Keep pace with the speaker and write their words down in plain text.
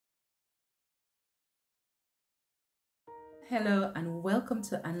Hello and welcome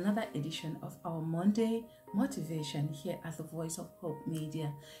to another edition of our Monday Motivation here at the Voice of Hope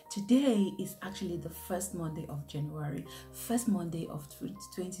Media. Today is actually the first Monday of January, first Monday of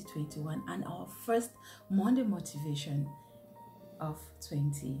 2021, and our first Monday Motivation of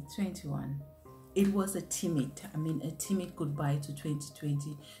 2021. It was a timid goodbye to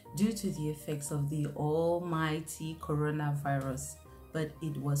 2020 due to the effects of the almighty coronavirus, but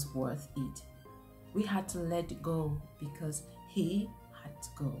it was worth it. We had to let go because he had to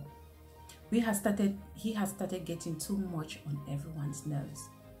go. He has started getting too much on everyone's nerves.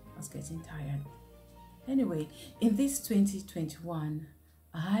 I was getting tired. Anyway, in this 2021,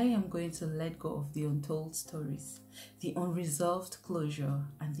 I am going to let go of the untold stories, the unresolved closure,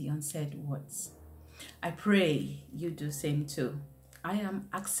 and the unsaid words. I pray you do same too. I am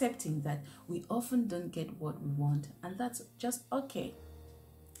accepting that we often don't get what we want, and that's just okay.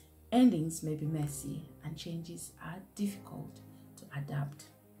 Endings may be messy and changes are difficult to adapt.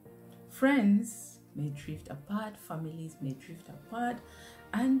 Friends may drift apart, families may drift apart,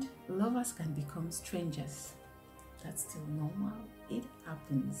 and lovers can become strangers. That's still normal. It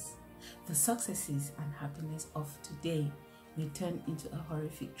happens. The successes and happiness of today may turn into a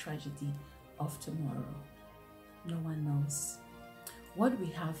horrific tragedy of tomorrow. No one knows. What we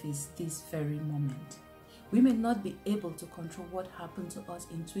have is this very moment. We may not be able to control what happened to us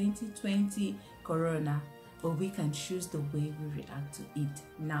in 2020 Corona, but we can choose the way we react to it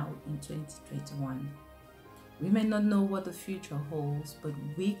now in 2021. We may not know what the future holds, but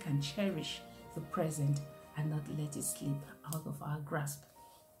we can cherish the present and not let it slip out of our grasp.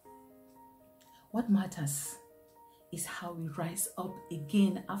 What matters is how we rise up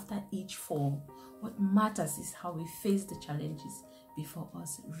again after each fall. What matters is how we face the challenges before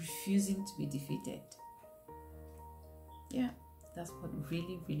us, refusing to be defeated. Yeah, that's what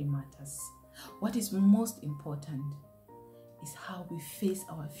really matters. What is most important is how we face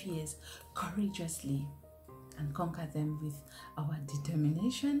our fears courageously and conquer them with our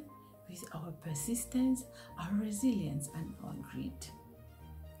determination, with our persistence, our resilience, and our grit.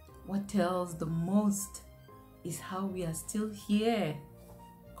 What tells the most is how we are still here,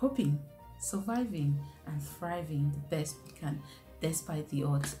 coping, surviving, and thriving the best we can despite the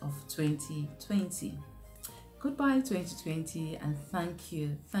odds of 2020. Goodbye 2020, and thank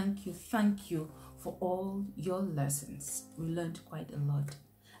you for all your lessons. We learned quite a lot.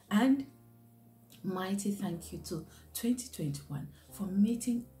 And mighty thank you to 2021 for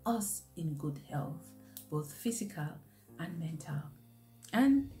meeting us in good health, both physical and mental,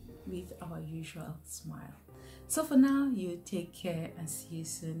 and with our usual smile. So for now, you take care and see you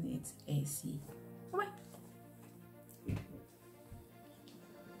soon. It's AC.